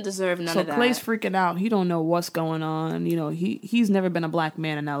that. He didn't deserve none of that. So Clay's freaking out. He don't know what's going on. You know, he's never been a black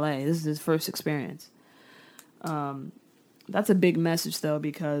man in LA. This is his first experience. That's a big message though,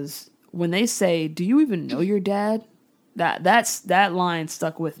 because when they say, "Do you even know your dad?" That line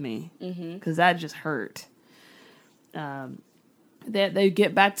stuck with me because that just hurt. They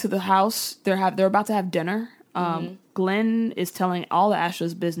get back to the house. They're about to have dinner. Glenn is telling all of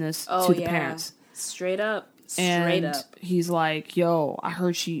Ashley's business to the parents. Straight up. And he's like, "Yo, I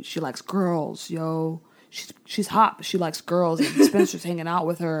heard she likes girls. Yo, she's hot, but she likes girls." And Spencer's hanging out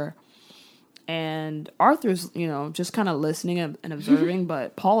with her. And Arthur's, just kind of listening and observing.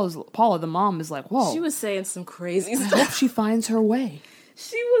 But Paula, the mom, is like, "Whoa." She was saying some crazy stuff. I hope she finds her way.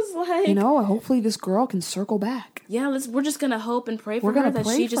 She was like... hopefully this girl can circle back. Yeah, we're just going to hope and pray for her that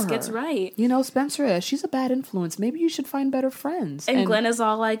she just gets right. Spencer, she's a bad influence. Maybe you should find better friends. And Glenn is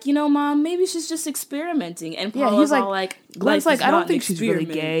all like, Mom, maybe she's just experimenting. And Paula's all like... Glenn's like, I don't think she's really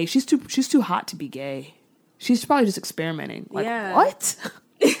gay. She's too hot to be gay. She's probably just experimenting. Like, yeah. What?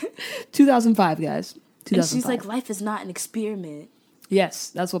 2005, guys. 2005. And she's like, life is not an experiment. Yes,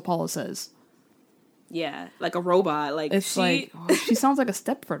 that's what Paula says. Yeah, like a robot. Like It's like, oh, she sounds like a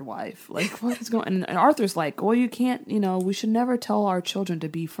Stepford wife. Like, what is going on? And Arthur's like, well, you can't, we should never tell our children to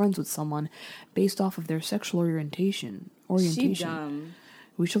be friends with someone based off of their sexual orientation. She dumb.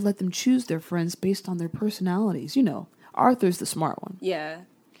 We should let them choose their friends based on their personalities. Arthur's the smart one. Yeah.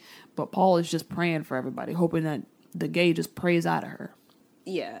 But Paul is just praying for everybody, hoping that the gay just prays out of her.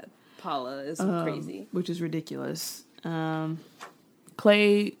 Yeah, Paula is crazy. Which is ridiculous.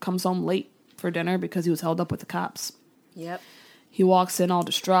 Clay comes home late for dinner because he was held up with the cops. Yep. He walks in all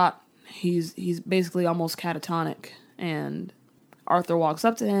distraught. He's basically almost catatonic. And Arthur walks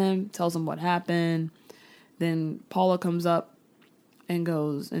up to him, tells him what happened. Then Paula comes up and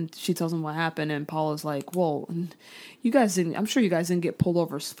goes, and she tells him what happened, and Paula's like, "Whoa, you guys didn't. I'm sure you guys didn't get pulled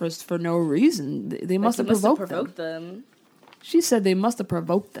over for no reason. They must have provoked them." She said they must have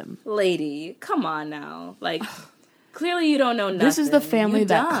provoked them. Lady, come on now. Like, clearly you don't know nothing. This is the family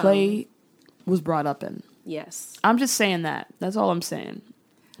that Clay was brought up in. Yes, I'm just saying that. That's all I'm saying.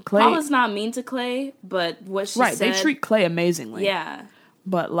 Clay, Paula's not mean to Clay, but what she said, they treat Clay amazingly. Yeah,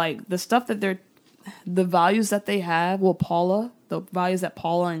 but like the stuff that the values that they have, the values that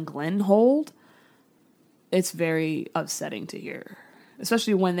Paula and Glenn hold, it's very upsetting to hear.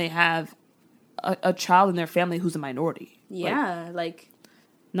 Especially when they have a child in their family who's a minority. Yeah, like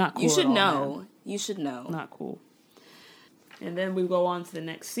not cool. You should at all, know. man. You should know. Not cool. And then we go on to the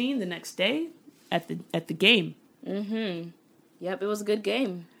next scene, the next day, at the game. Mm-hmm. Yep, it was a good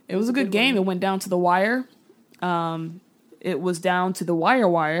game. It was a good game. It went down to the wire. It was down to the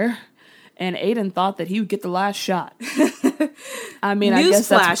wire. And Aiden thought that he would get the last shot. I mean, I guess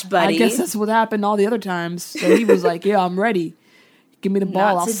that's what happened all the other times. So he was like, "Yeah, I'm ready. Give me the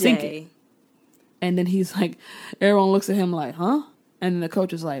ball. I'll sink it." And then he's like, everyone looks at him like, "Huh?" And then the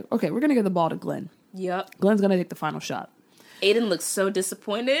coach is like, "Okay, we're gonna give the ball to Glenn. Yep. Glenn's gonna take the final shot." Aiden looks so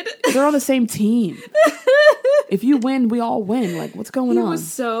disappointed. They're on the same team. If you win, we all win. Like, what's going on? He was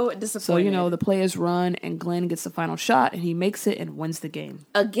so disappointed. So the players run, and Glenn gets the final shot, and he makes it and wins the game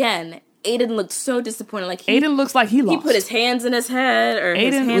again. Aiden looked so disappointed. Like Aiden looks like he lost. He put his hands in his head.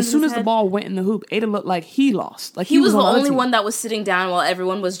 As soon as the ball went in the hoop, Aiden looked like he lost. Like he was the only one that was sitting down while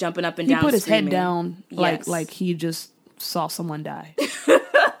everyone was jumping up and down. He put his screaming. head down yes. like he just saw someone die.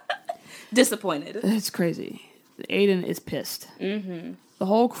 Disappointed. It's crazy. Aiden is pissed. Mm-hmm. The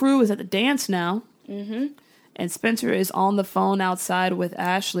whole crew is at the dance now. Mm-hmm. And Spencer is on the phone outside with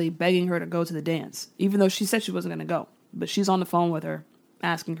Ashley, begging her to go to the dance, even though she said she wasn't going to go. But she's on the phone with her,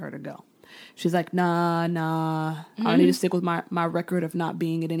 asking her to go. She's like, nah. Mm-hmm. I need to stick with my record of not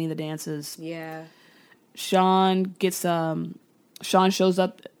being at any of the dances. Yeah. Sean shows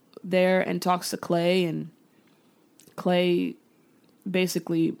up there and talks to Clay, and Clay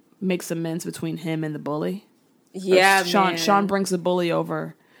basically makes amends between him and the bully. Yeah, Sean brings the bully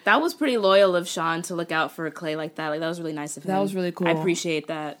over. That was pretty loyal of Sean to look out for Clay like that. Like, that was really nice of him. That was really cool. I appreciate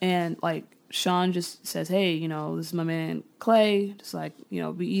that. And, like, Sean just says, hey, this is my man Clay. Just, like,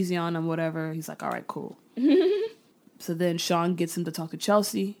 be easy on him, whatever. He's like, all right, cool. So then Sean gets him to talk to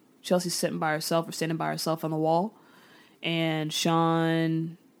Chelsea. Chelsea's standing by herself on the wall. And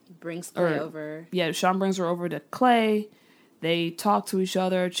Sean brings Clay over. Yeah, Sean brings her over to Clay. They talk to each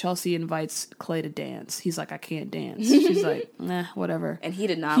other. Chelsea invites Clay to dance. He's like, I can't dance. She's like, nah, whatever. And he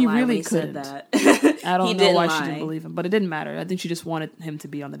did not lie when he said that. I don't know why she didn't believe him, but it didn't matter. I think she just wanted him to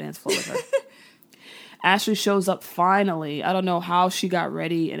be on the dance floor with her. Ashley shows up finally. I don't know how she got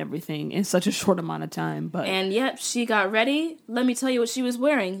ready and everything in such a short amount of time, and yep, she got ready. Let me tell you what she was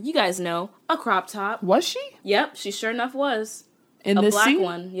wearing. You guys know, a crop top. Was she? Yep, she sure enough was. In a this black scene?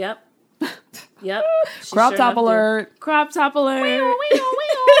 one. Yep. Yep. Crop top alert. Crop top alert.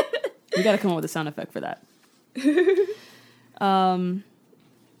 We gotta come up with a sound effect for that.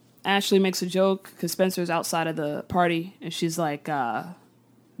 Ashley makes a joke because Spencer's outside of the party, and she's like,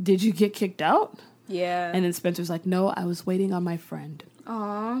 did you get kicked out? Yeah. And then Spencer's like, no, I was waiting on my friend.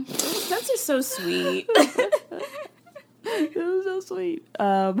 Aw, Spencer's so sweet. It was so sweet.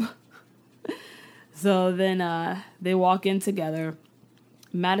 So then they walk in together.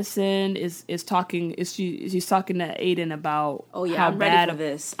 Madison is talking. She's talking to Aiden about I'm ready for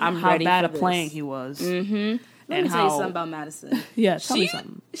this. How bad a playing he was. Mm-hmm. Let me tell you something about Madison. Yeah, tell me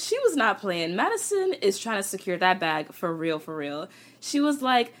something. She was not playing. Madison is trying to secure that bag for real, for real. She was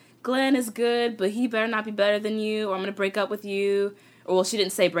like, Glenn is good, but he better not be better than you, or I'm going to break up with you. Or, well, she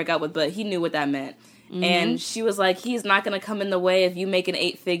didn't say break up with, but he knew what that meant. Mm-hmm. And she was like, he's not going to come in the way of you making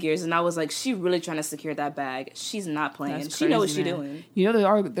 8 figures. And I was like, she really trying to secure that bag. She's not playing. That's she crazy, knows what she's man.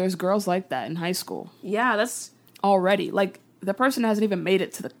 doing. There's girls like that in high school. Yeah, that's... Already. Like, the person hasn't even made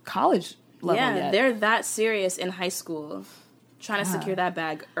it to the college level yet. Yeah, they're that serious in high school. trying to secure that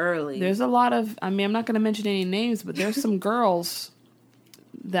bag early. There's a lot of, I mean, I'm not going to mention any names, but there's some girls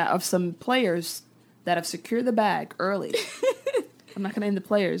of some players that have secured the bag early. I'm not going to name the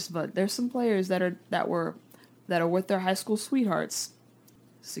players, but there's some players that are with their high school sweethearts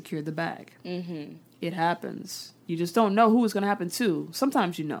secured the bag. Mm-hmm. It happens. You just don't know who it's going to happen to.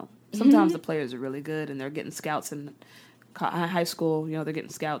 Sometimes you know. Sometimes the players are really good and they're getting scouts in high school. You know, they're getting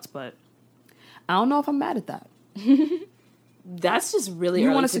scouts, but I don't know if I'm mad at that. That's just really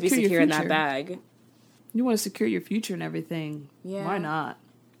early to be securing that bag. You want to secure your future and everything. Yeah. Why not?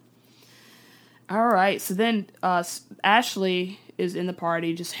 All right. So then Ashley is in the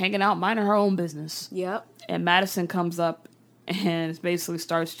party just hanging out, minding her own business. Yep. And Madison comes up and basically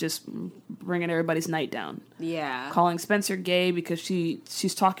starts just bringing everybody's night down. Yeah. Calling Spencer gay because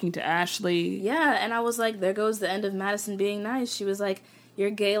she's talking to Ashley. Yeah, and I was like, there goes the end of Madison being nice. She was like, you're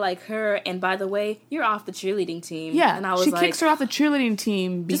gay like her, and by the way, you're off the cheerleading team. Yeah, and I was she like, kicks her off the cheerleading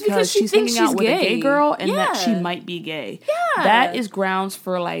team because she she's thinks hanging out she's with a gay gay. girl and that she Yeah. might be gay. Yeah. That is grounds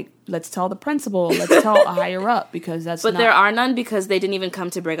for, like, let's tell the principal, let's tell a higher up, because that's But not... there are none because they didn't even come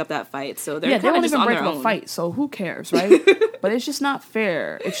to break up that fight. So they're Yeah, they kind of don't just even on break their up own. a fight, so who cares, right? But it's just not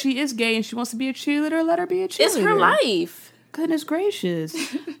fair. If she is gay and she wants to be a cheerleader, let her be a cheerleader. It's her life. Goodness gracious.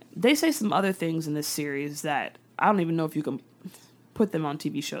 They say some other things in this series that I don't even know if you can put them on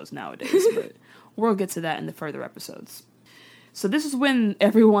TV shows nowadays, but we'll get to that in the further episodes. So this is when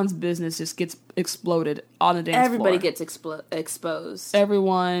everyone's business just gets exploded on the dance floor. Everybody gets exposed.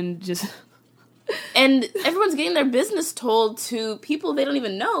 Everyone just... And everyone's getting their business told to people they don't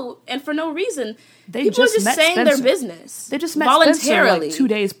even know, and for no reason. They People just are just met saying Spencer. their business. They just met voluntarily. Spencer like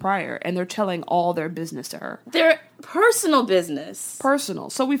 2 days prior, and they're telling all their business to her. Their personal business. Personal.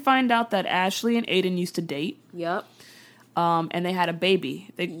 So we find out that Ashley and Aiden used to date, Yep. and they had a baby.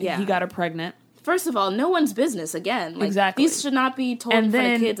 He got her pregnant. First of all, no one's business again. Like, Exactly. These should not be told And in front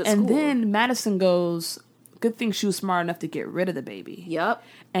then, of kids at school. and then Madison goes, good thing she was smart enough to get rid of the baby. Yep.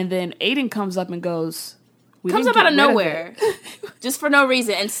 And then Aiden comes up and goes, Comes up out of nowhere. Just for no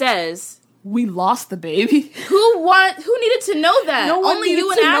reason and says, we lost the baby. Who needed to know that? No one Only needed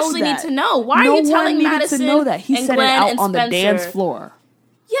you and to know Ashley that. need to know. Why No are you one telling needed Madison to know that. He and said Glenn it out and on the Spencer? dance floor.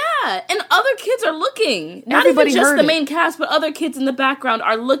 Yeah, and other kids are looking. Not Everybody even just heard the it. main cast, but other kids in the background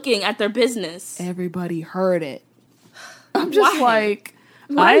are looking at their business. Everybody heard it. I'm just Why? like,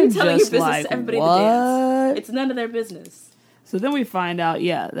 Why are you I'm telling your just business like, to everybody what? to dance? It's none of their business. So then we find out,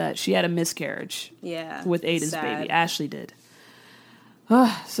 that she had a miscarriage. Yeah. With Aiden's sad. baby. Ashley did.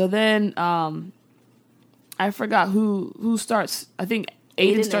 So then, I forgot who starts. I think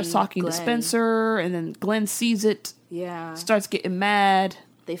Aiden starts and talking to Glenn. Spencer, and then Glenn sees it, Yeah. starts getting mad.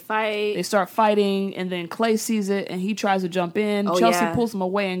 They fight. They start fighting, and then Clay sees it, and he tries to jump in. Oh, Chelsea yeah. pulls him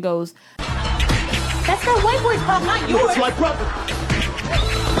away and goes, That's that white boy's fault, not yours. my brother.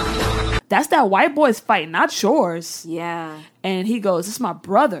 that's that white boy's fight, not yours. Yeah. And he goes, it's my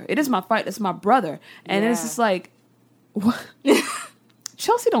brother. It is my fight. It's my brother. And it's Yeah. just like, what?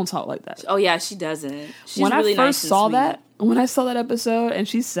 Chelsea don't talk like that. Oh, yeah, she doesn't. She's When really I first nice and saw sweet. that, when I saw that episode and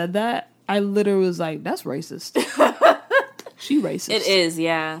she said that, I literally was like, that's racist. She racist. It is,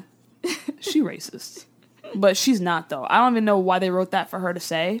 yeah. She racist. But she's not, though. I don't even know why they wrote that for her to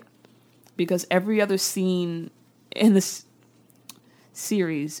say, because every other scene in this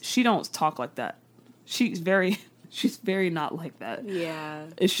series, she don't talk like that. She's very not like that. Yeah.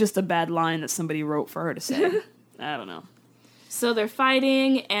 It's just a bad line that somebody wrote for her to say. I don't know. So they're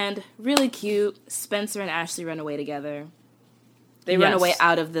fighting, and really cute, Spencer and Ashley run away together. They run Yes. away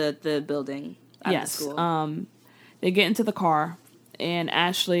out of the building, out of the school. They get into the car, and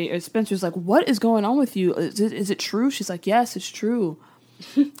Spencer's like, what is going on with you? Is it true? She's like, yes, it's true.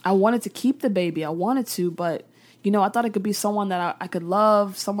 I wanted to keep the baby. I wanted to, but, I thought it could be someone that I could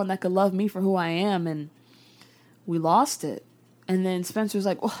love, someone that could love me for who I am, and we lost it. And then Spencer's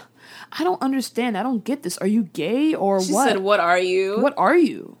like, well, I don't understand. I don't get this. Are you gay or She what? said, what are you? What are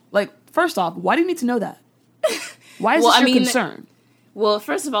you? Like, first off, why do you need to know that? Why is Well, this I your mean, concern? Well,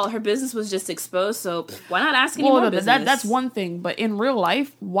 first of all, her business was just exposed, so why not ask any more business? That's one thing, but in real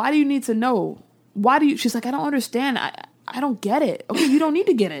life, why do you need to know? She's like, I don't understand. I don't get it. Okay, you don't need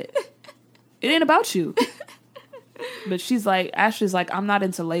to get it. It ain't about you. But Ashley's like, I'm not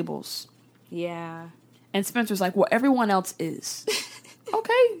into labels. Yeah. And Spencer's like, well, everyone else is.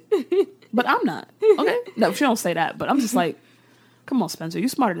 Okay. But I'm not. Okay. No, she don't say that, but I'm just like, come on, Spencer, you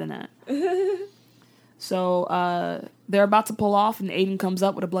smarter than that. So they're about to pull off, and Aiden comes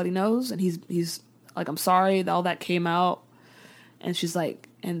up with a bloody nose, and he's like, I'm sorry, all that came out. And she's like,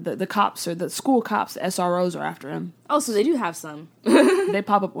 and the cops, or the school cops, the SROs are after him. Oh, so they do have some. They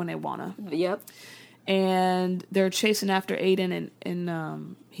pop up when they wanna. Yep. And they're chasing after Aiden,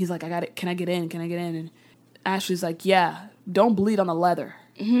 and he's like, can I get in? Can I get in? And Ashley's like, yeah, don't bleed on the leather.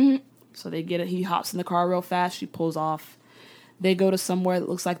 Mm-hmm. So they get it. He hops in the car real fast. She pulls off. They go to somewhere that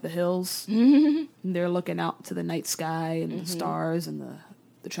looks like the hills. Mm-hmm. And they're looking out to the night sky and the stars and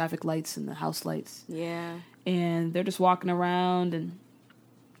the traffic lights and the house lights. Yeah. And they're just walking around, and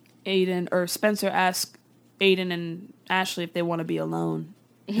Spencer asks Aiden and Ashley if they want to be alone.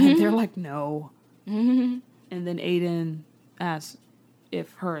 Mm-hmm. And they're like, no. Mm-hmm. And then Aiden asks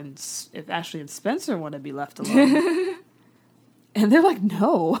if Ashley and Spencer want to be left alone. And they're like,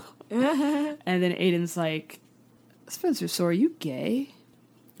 no. And then Aiden's like, Spencer, so are you gay?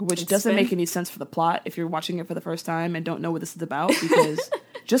 Which doesn't make any sense for the plot if you're watching it for the first time and don't know what this is about, because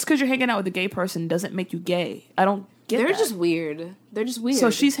just because you're hanging out with a gay person doesn't make you gay. I don't get that. They're just weird. So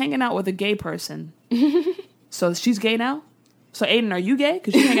she's hanging out with a gay person. So she's gay now? So Aiden, are you gay?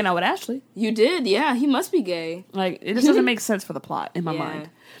 Because you're hanging out with Ashley. You did, yeah. He must be gay. Like, it just doesn't make sense for the plot in my mind.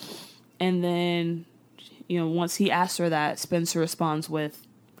 And then, once he asks her that, Spencer responds with,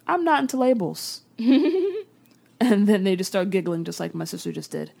 I'm not into labels. And then they just start giggling just like my sister just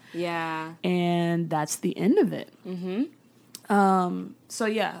did. Yeah. And that's the end of it. Mm-hmm. So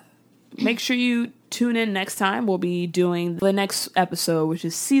yeah, make sure you tune in next time. We'll be doing the next episode, which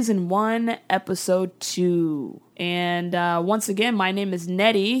is season 1, episode 2. And once again, my name is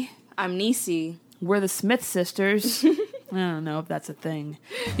Nettie. I'm Nisi. We're the Smith sisters. I don't know if that's a thing.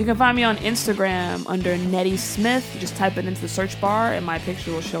 You can find me on Instagram under Nettie Smith. You just type it into the search bar and my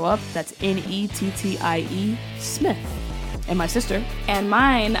picture will show up. That's Nettie Smith. And my sister. And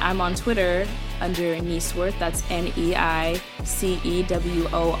mine, I'm on Twitter under Neisworth. That's Neiceworth.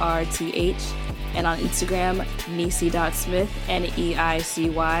 And on Instagram, Nisi.Smith.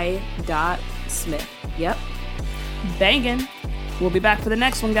 Neicy.Smith. Yep. Bangin'. We'll be back for the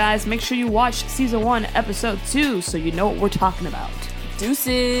next one, guys. Make sure you watch season 1, episode 2, so you know what we're talking about.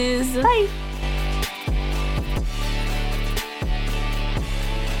 Deuces. Bye.